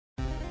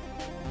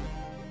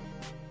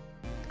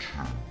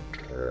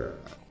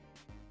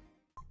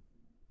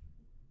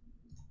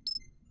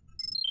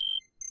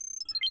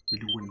We're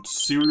doing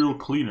Serial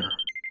Cleaner.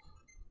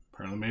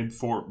 Apparently made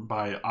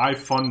by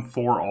iFun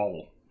for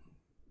All.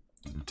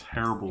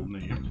 Terrible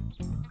name.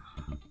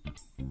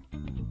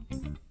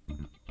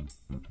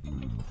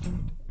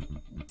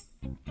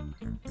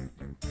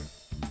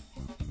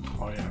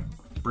 Oh yeah.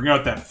 Bring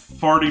out that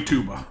farty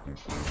tuba.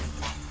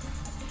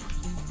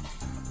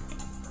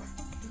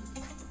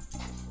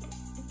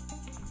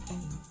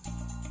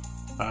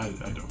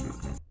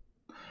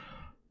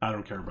 I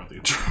don't care about the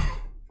intro.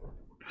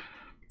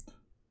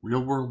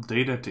 Real world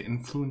data to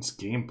influence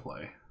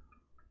gameplay.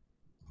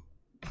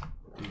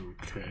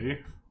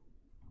 Okay.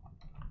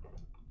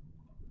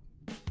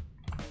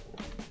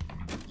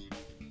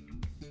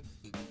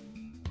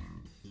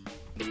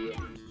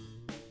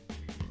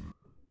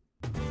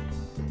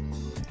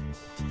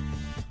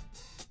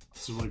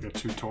 This is like a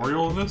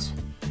tutorial of this.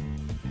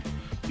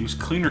 Use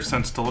Cleaner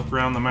Sense to look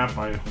around the map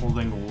by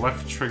holding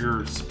left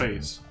trigger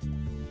space.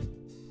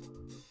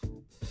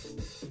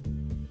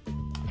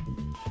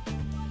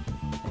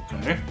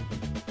 Okay.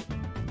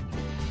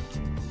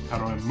 How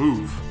do I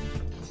move?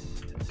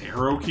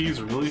 Arrow keys,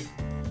 really?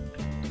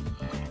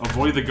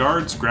 Avoid the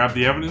guards, grab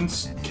the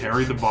evidence,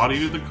 carry the body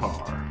to the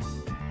car.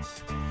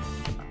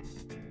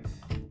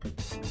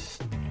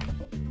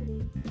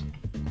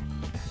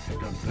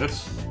 Got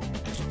this.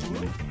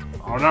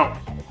 Oh no!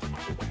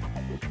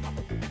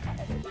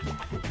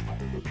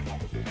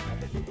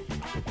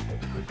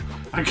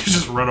 I could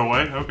just run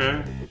away,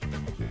 okay.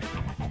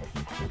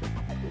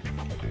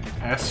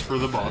 S for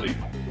the body.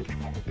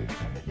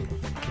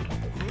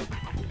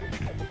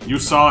 You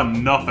saw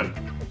nothing.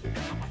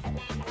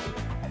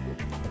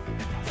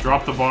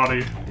 Drop the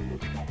body.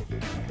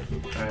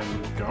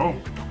 And go.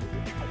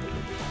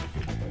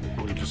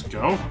 Will we just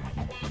go?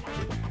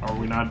 Are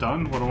we not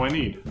done? What do I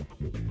need?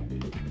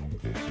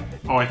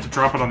 Oh, I have to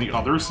drop it on the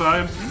other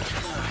side?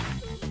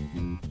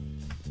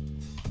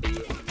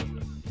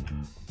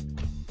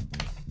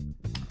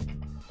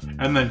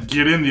 And then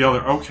get in the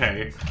other...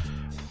 Okay.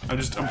 I'm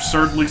just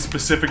absurdly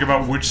specific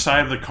about which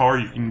side of the car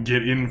you can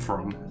get in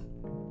from.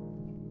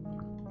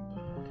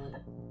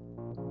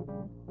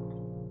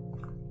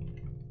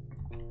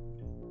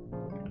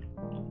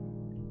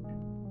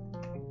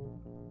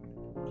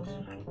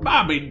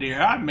 Mommy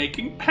dear, I'm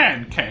making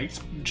pancakes,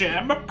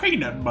 jam, and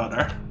peanut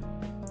butter.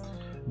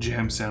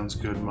 Jam sounds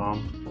good,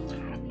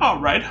 Mom.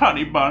 Alright,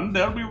 honey bun,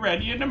 they'll be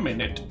ready in a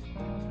minute.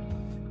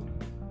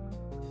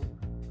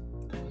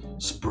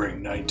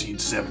 Spring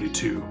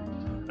 1972.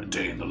 A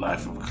day in the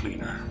life of a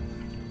cleaner.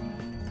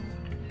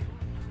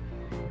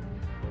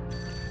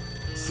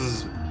 This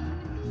is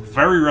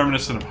very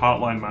reminiscent of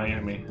Hotline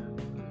Miami.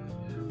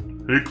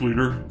 Hey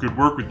cleaner, good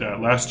work with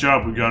that. Last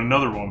job, we got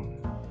another one.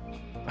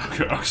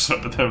 Okay, oh, so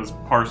that was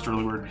parsed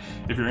really weird.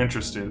 If you're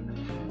interested.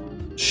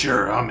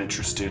 Sure, I'm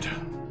interested.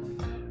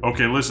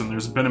 Okay, listen,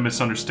 there's been a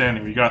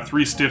misunderstanding. We got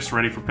 3 stiffs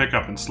ready for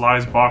pickup in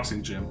Sly's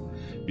boxing gym.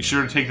 Be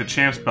sure to take the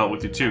champ's belt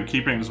with you too.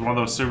 Keeping it is one of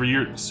those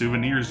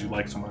souvenirs you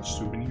like so much.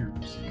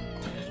 Souvenirs.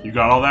 You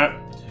got all that?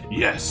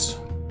 Yes.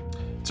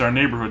 It's our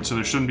neighborhood, so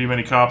there shouldn't be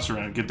many cops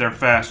around. Get there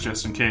fast,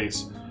 just in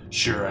case.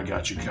 Sure, I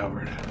got you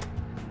covered.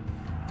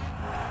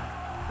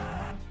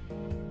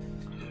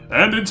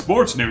 And in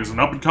sports news, an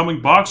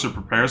up-and-coming boxer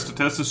prepares to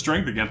test his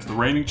strength against the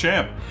reigning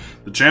champ.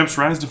 The champ's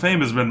rise to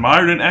fame has been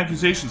mired in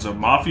accusations of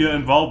mafia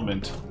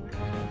involvement.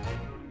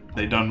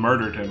 They done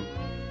murdered him.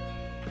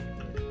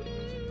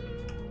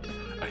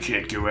 I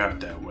can't go out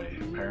that way,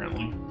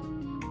 apparently.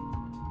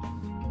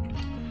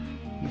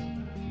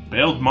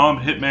 Bailed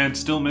mom hitman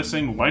still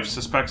missing. Wife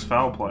suspects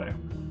foul play.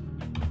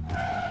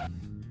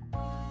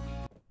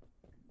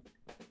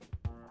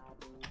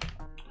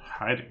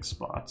 Hiding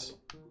spots.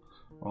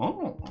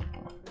 Oh.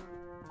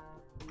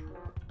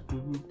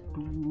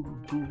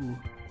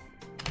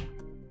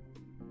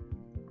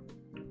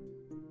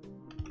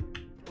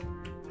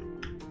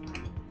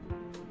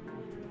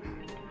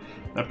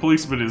 That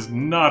policeman is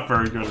not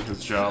very good at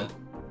his job.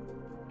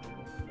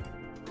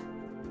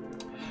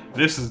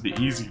 This is the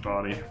easy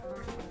body.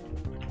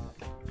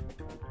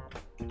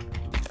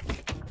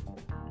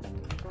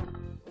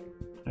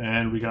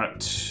 And we got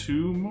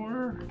 2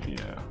 more?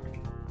 Yeah.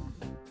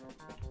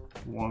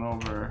 1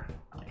 over...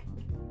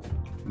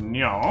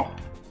 No.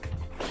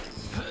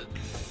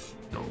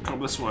 Don't come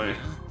this way.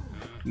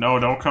 No,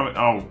 don't come...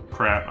 Oh,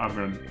 crap. I'm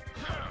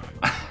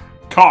gonna...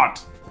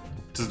 Caught!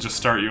 Does it just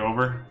start you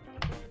over?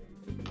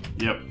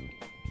 Yep.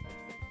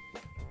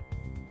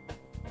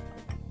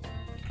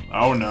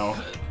 Oh,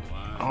 no.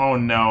 Oh,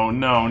 no,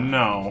 no,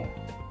 no.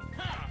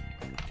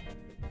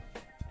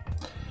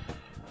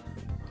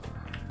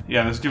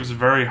 Yeah, this gives a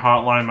very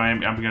Hotline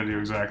Miami. I'm gonna do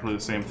exactly the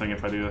same thing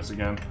if I do this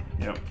again.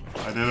 Yep,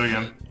 I did it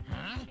again.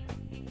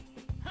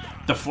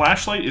 The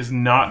flashlight is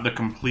not the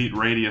complete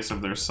radius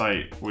of their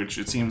sight, which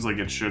it seems like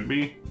it should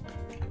be.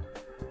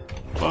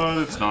 But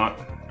it's not.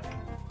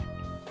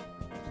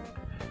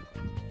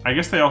 I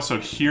guess they also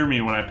hear me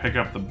when I pick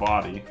up the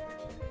body.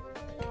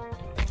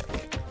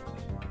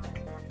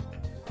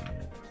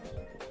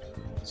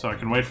 So I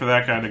can wait for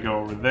that guy to go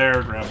over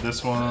there, grab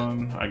this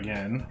one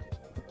again.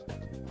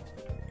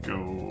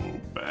 Go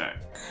back.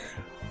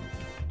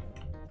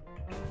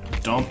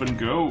 Dump and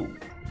go.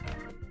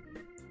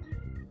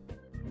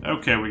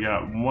 Okay, we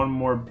got one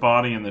more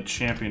body in the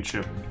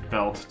championship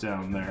belt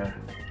down there.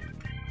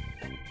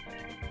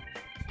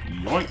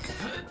 Yoink.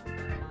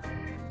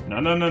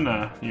 No, no, no,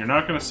 no. You're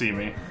not gonna see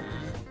me.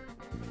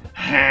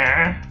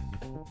 Huh?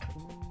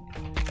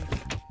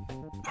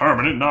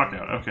 Permanent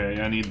knockout.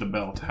 Okay, I need the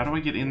belt. How do I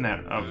get in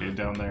that? Okay,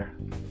 down there.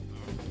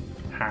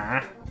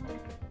 Huh?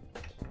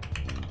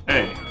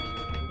 Hey.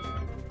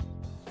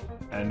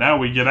 And now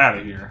we get out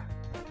of here.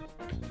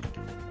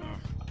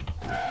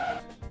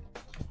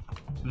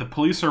 The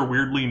police are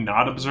weirdly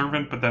not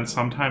observant, but then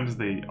sometimes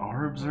they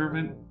are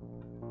observant.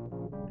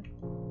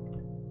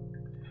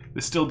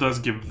 This still does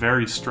give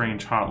very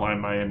strange Hotline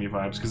Miami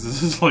vibes, because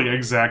this is like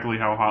exactly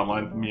how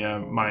Hotline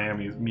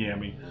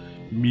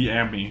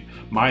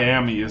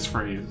Miami is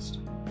phrased.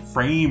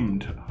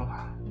 Framed.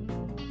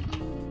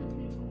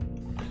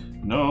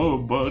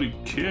 Nobody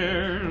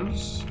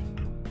cares.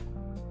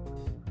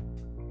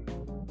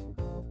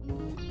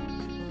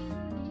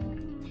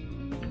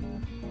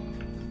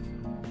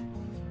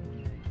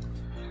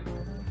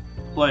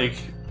 Like,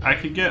 I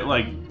could get,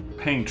 like,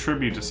 paying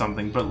tribute to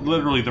something, but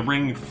literally the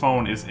ringing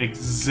phone is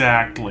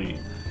exactly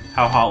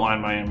how Hotline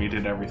Miami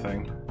did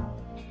everything.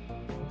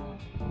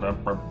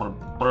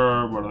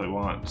 What do they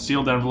want?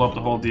 Sealed envelope,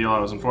 the whole deal. I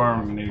was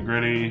informed, nitty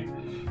gritty.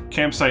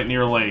 Campsite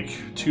near lake.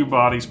 2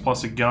 bodies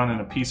plus a gun and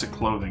a piece of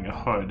clothing, a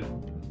hood.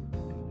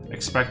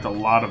 Expect a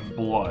lot of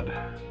blood.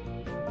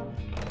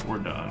 We're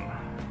done.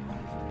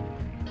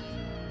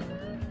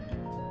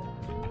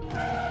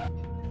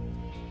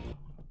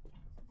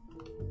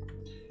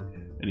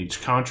 In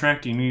each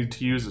contract, you need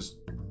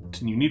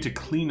to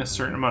clean a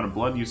certain amount of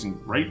blood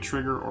using right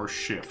trigger or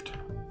shift.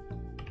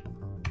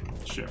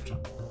 Shift.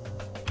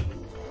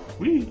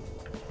 Whee!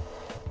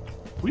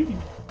 Whee!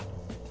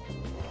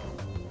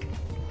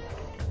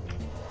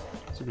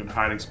 It's a good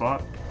hiding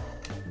spot.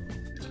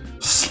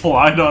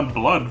 Slide on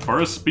blood for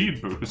a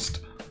speed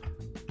boost.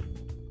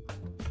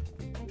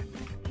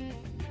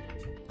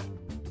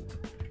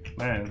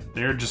 Man,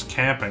 they're just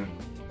camping.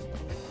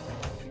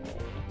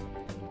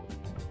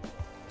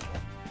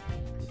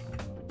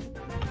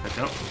 Pick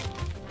up.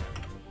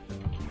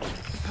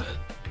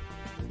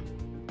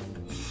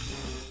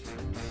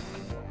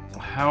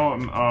 How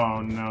am...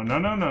 Oh, no, no,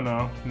 no, no,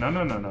 no. No,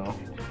 no, no, no.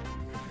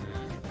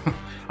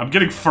 I'm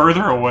getting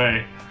further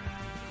away.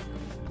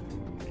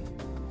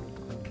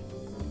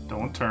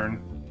 Don't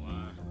turn.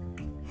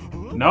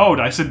 No,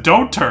 I said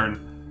don't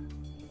turn.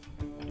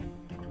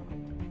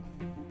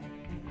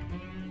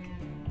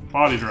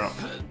 Body drop.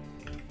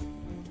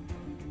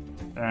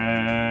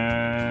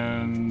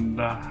 And...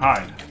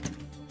 hide.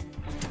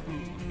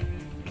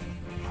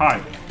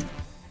 Hide.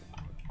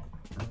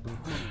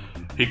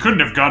 He couldn't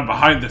have gone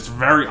behind this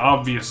very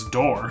obvious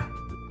door.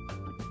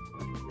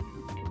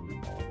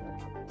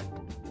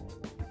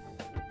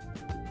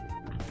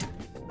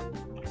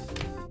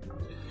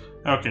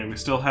 Okay, we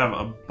still have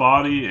a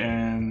body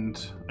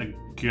and a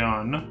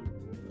gun.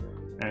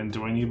 And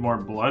do I need more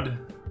blood?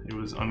 It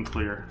was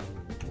unclear.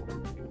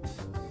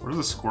 What does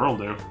a squirrel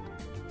do?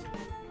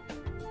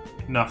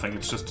 Nothing,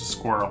 it's just a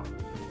squirrel.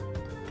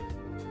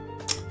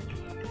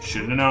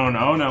 Should've known.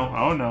 Oh no,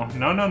 oh no.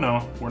 No, no,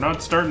 no. We're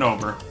not starting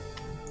over.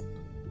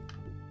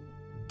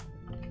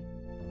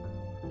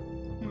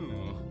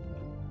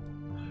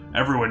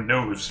 Everyone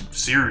knows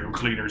serial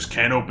cleaners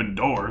can't open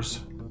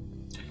doors.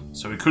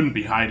 So he couldn't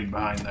be hiding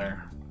behind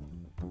there.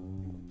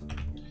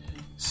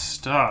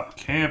 Stop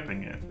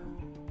camping it.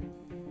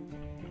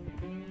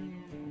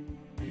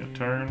 You gonna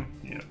turn?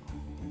 Yeah.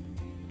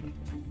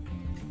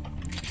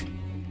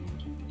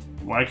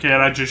 Why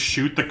can't I just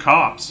shoot the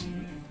cops?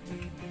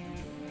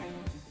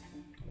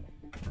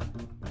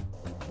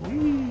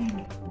 Whee.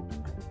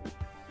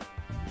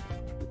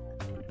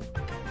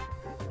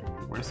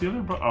 Where's the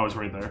other oh, it's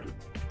right there.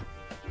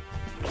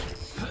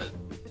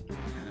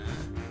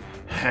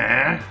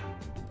 Huh?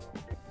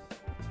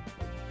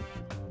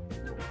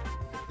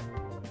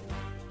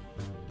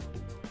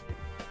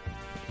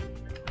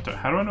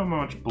 How do I know how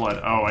much blood?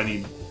 Oh,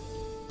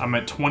 I'm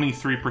at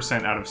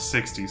 23% out of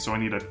 60, so I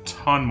need a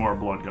ton more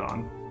blood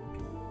gone.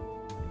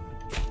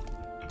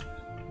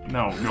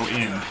 No, go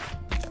in.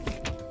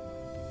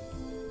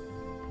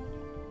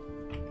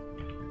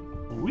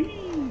 Whee!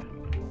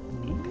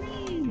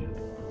 Whee!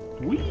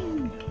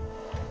 Whee!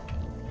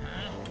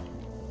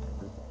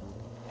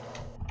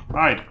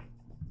 Hide.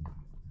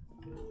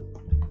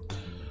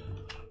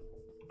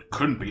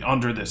 Couldn't be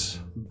under this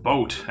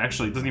boat.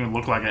 Actually, it doesn't even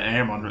look like I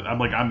am under.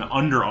 I'm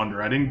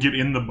under. I didn't get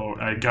in the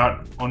boat. I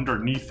got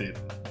underneath it,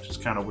 which is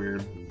kind of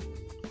weird.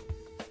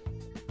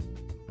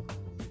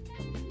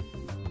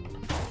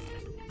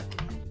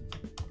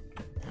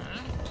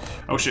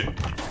 Oh shit.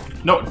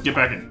 No, get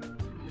back in.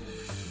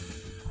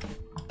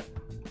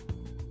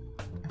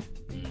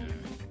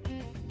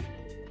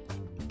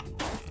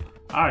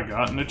 I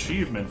got an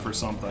achievement for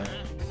something.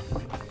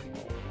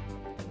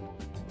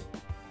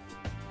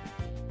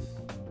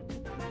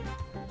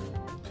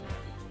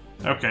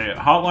 Okay,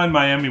 Hotline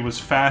Miami was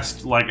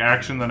fast, like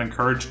action that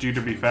encouraged you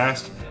to be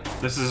fast.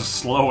 This is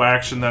slow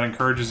action that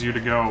encourages you to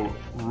go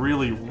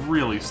really,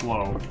 really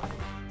slow.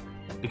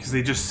 Because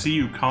they just see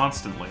you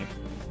constantly.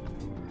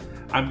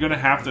 I'm gonna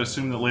have to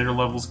assume that later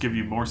levels give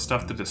you more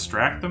stuff to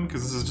distract them,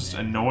 because this is just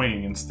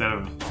annoying instead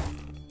of...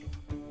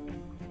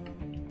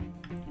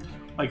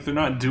 Like, they're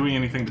not doing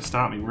anything to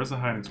stop me. Where's the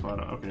hiding spot?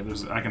 Okay,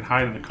 I can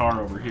hide in the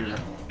car over here.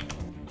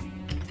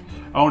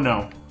 Oh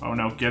no. Oh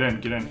no, get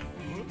in, get in.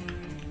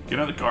 Get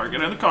in the car,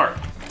 get in the car!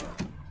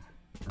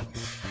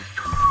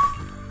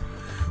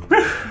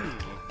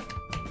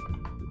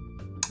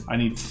 I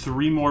need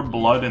 3 more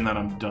blood and then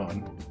I'm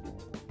done.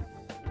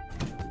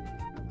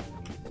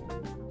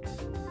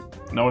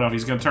 No, no,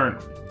 he's gonna turn.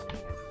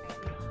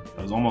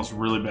 That was almost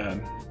really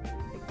bad.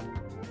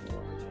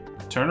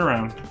 Turn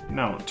around.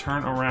 No,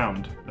 turn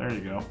around. There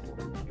you go.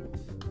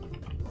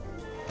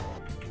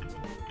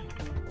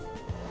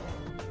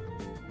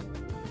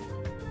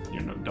 You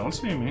know, don't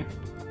see me.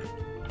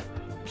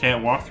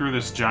 Can't walk through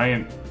this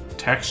giant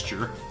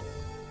texture.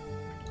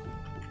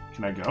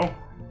 Can I go?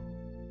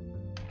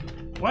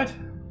 What?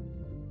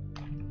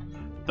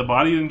 The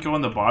body didn't go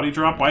in the body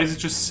drop? Why is it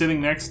just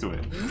sitting next to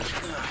it?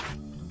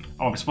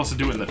 Oh, I'm supposed to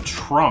do it in the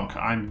trunk.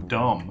 I'm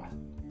dumb.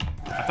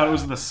 I thought it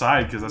was in the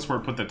side because that's where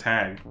it put the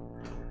tag.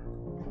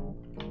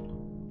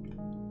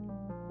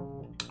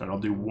 But I'll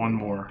do one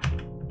more.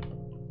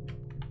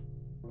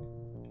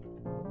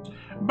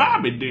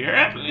 Bobby dear,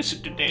 I've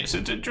listened to this.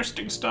 It's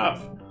interesting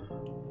stuff.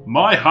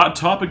 My hot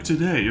topic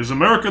today is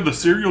America the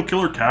serial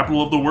killer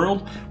capital of the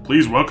world?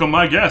 Please welcome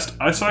my guest,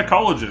 a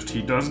psychologist.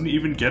 He doesn't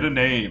even get a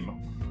name.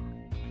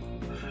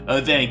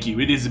 Thank you.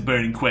 It is a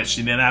burning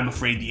question, and I'm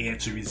afraid the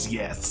answer is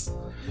yes.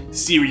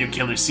 Serial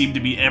killers seem to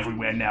be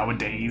everywhere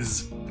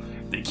nowadays.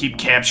 They keep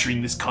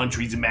capturing this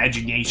country's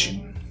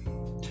imagination.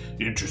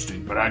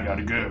 Interesting, but I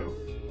gotta go.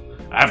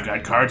 I've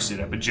got cards set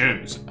up at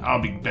Joe's.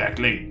 I'll be back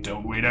late.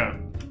 Don't wait up.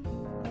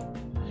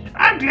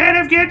 I'm glad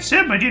I've got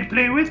somebody to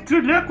play with.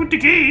 Good luck with the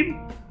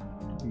game.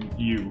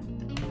 You.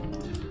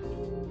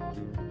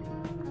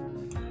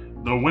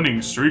 The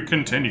winning streak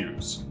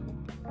continues.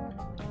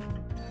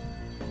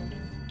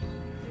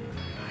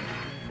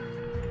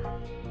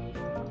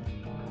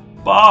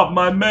 Bob,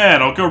 my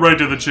man, I'll go right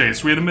to the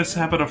chase. We had a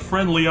mishap at a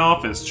friendly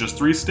office. Just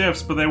 3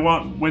 stiffs, but they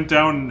went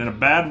down in a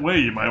bad way.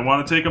 You might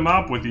want to take them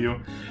out with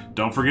you.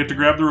 Don't forget to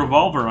grab the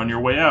revolver on your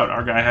way out.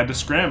 Our guy had to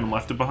scram and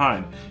left it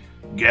behind.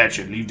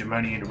 Gotcha. Leave the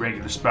money in a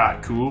regular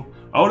spot. Cool?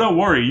 Oh, don't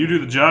worry. You do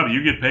the job,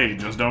 you get paid.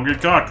 Just don't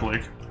get caught,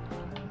 click.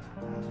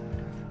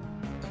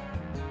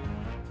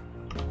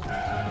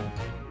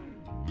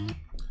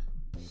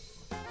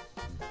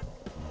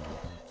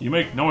 You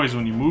make noise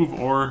when you move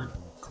or...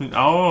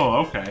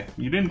 Oh, okay.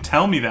 You didn't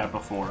tell me that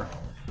before.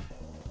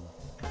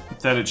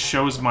 That it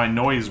shows my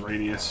noise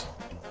radius.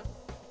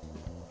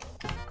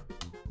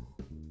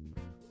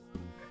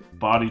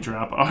 Body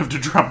drop. Oh, I have to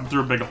drop him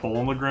through a big hole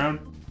in the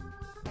ground?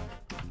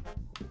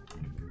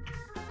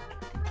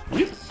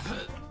 Weep.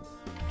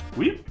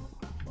 Weep.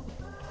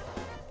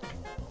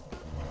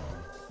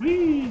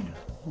 Wee.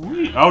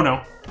 Wee. Oh,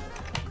 no.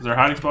 Is there a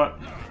hiding spot?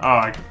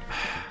 Oh,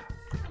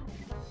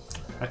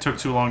 I took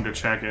too long to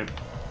check it.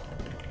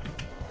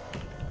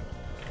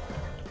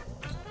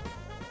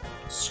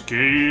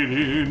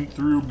 Skating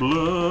through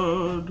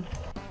blood.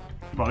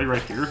 Body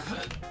right here. Is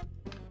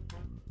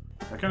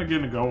that kind of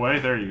gonna go away?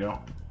 There you go.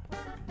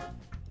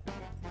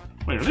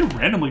 Wait, are they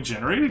randomly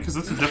generated? Because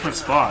that's a different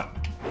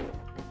spot.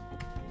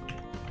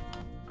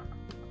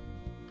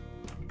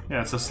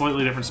 Yeah, it's a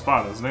slightly different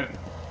spot, isn't it?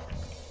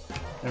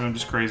 Maybe I'm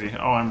just crazy.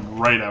 Oh, I'm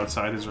right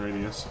outside his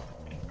radius.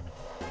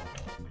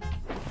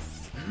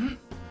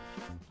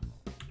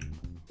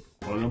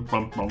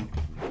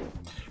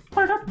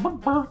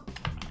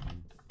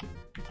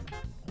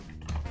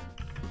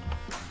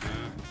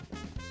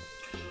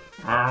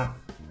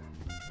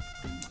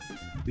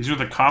 These are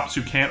the cops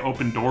who can't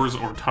open doors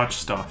or touch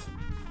stuff.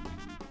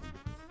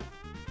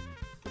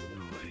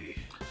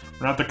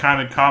 We're not the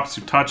kind of cops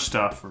who touch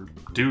stuff or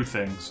do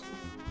things.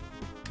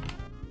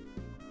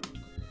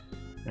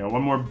 Yeah,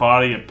 one more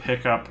body, a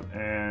pickup,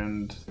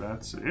 and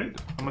that's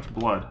it. How much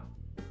blood?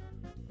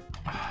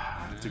 I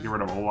have to get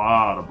rid of a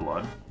lot of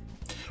blood.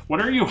 What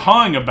are you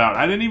hawing about?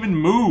 I didn't even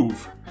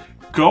move.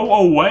 Go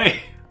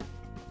away.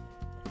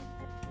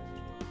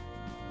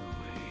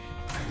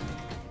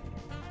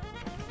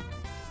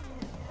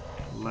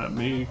 Let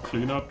me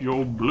clean up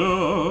your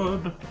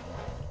blood.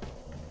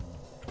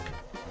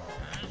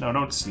 No,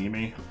 don't see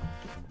me.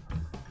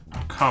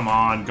 Oh, come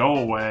on, go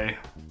away.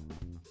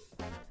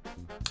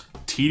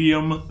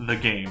 Tedium the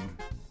game.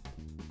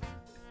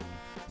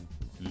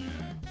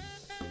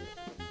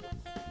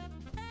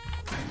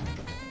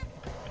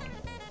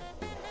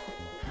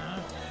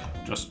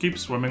 Just keep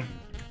swimming.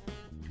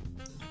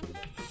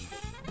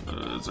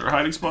 Is there a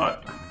hiding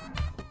spot?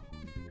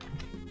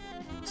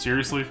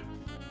 Seriously?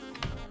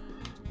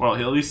 Well,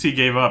 at least he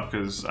gave up,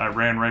 because I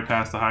ran right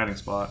past the hiding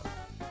spot.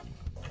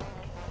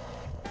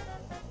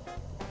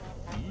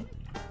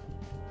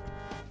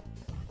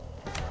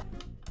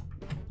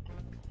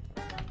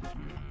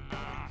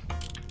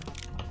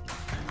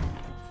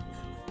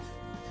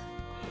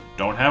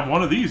 Don't have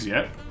one of these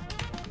yet.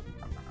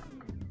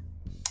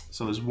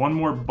 So there's one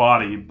more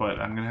body, but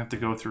I'm gonna have to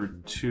go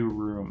through 2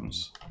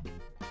 rooms.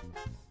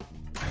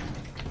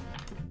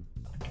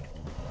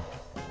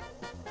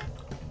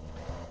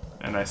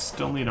 And I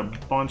still need a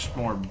bunch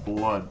more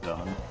blood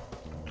done.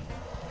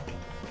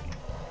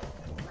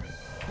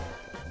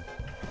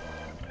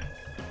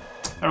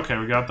 Okay,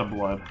 we got the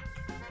blood.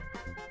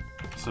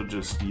 So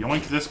just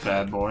yoink this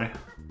bad boy.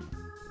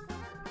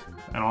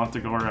 And I'll have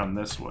to go around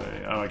this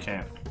way. Oh, I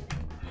can't.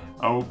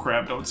 Oh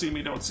crap, don't see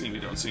me, don't see me,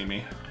 don't see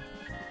me.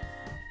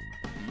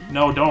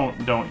 No, don't.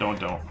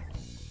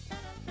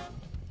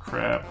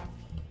 Crap.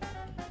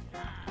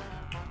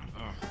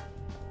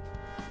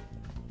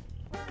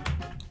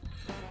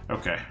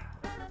 Okay.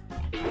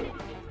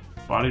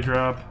 Body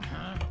drop.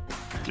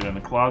 Get in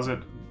the closet.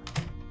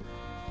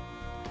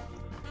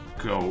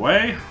 Go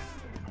away.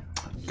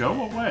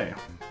 Go away.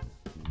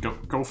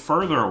 Go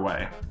further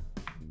away.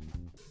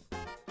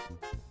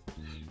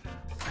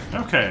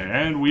 Okay,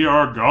 and we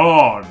are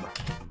gone.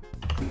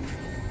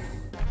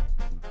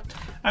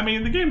 I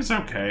mean, the game is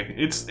okay.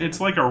 It's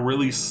like a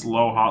really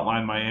slow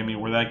Hotline Miami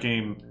where that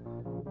game,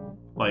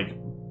 like,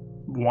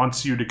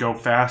 wants you to go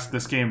fast.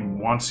 This game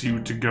wants you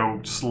to go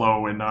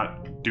slow and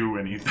not do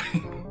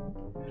anything.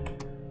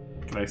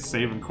 Can I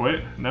save and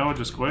quit? No,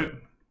 just quit?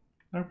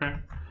 Okay.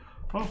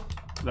 Well,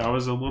 that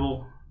was a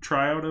little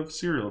tryout of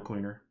Serial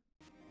Cleaner.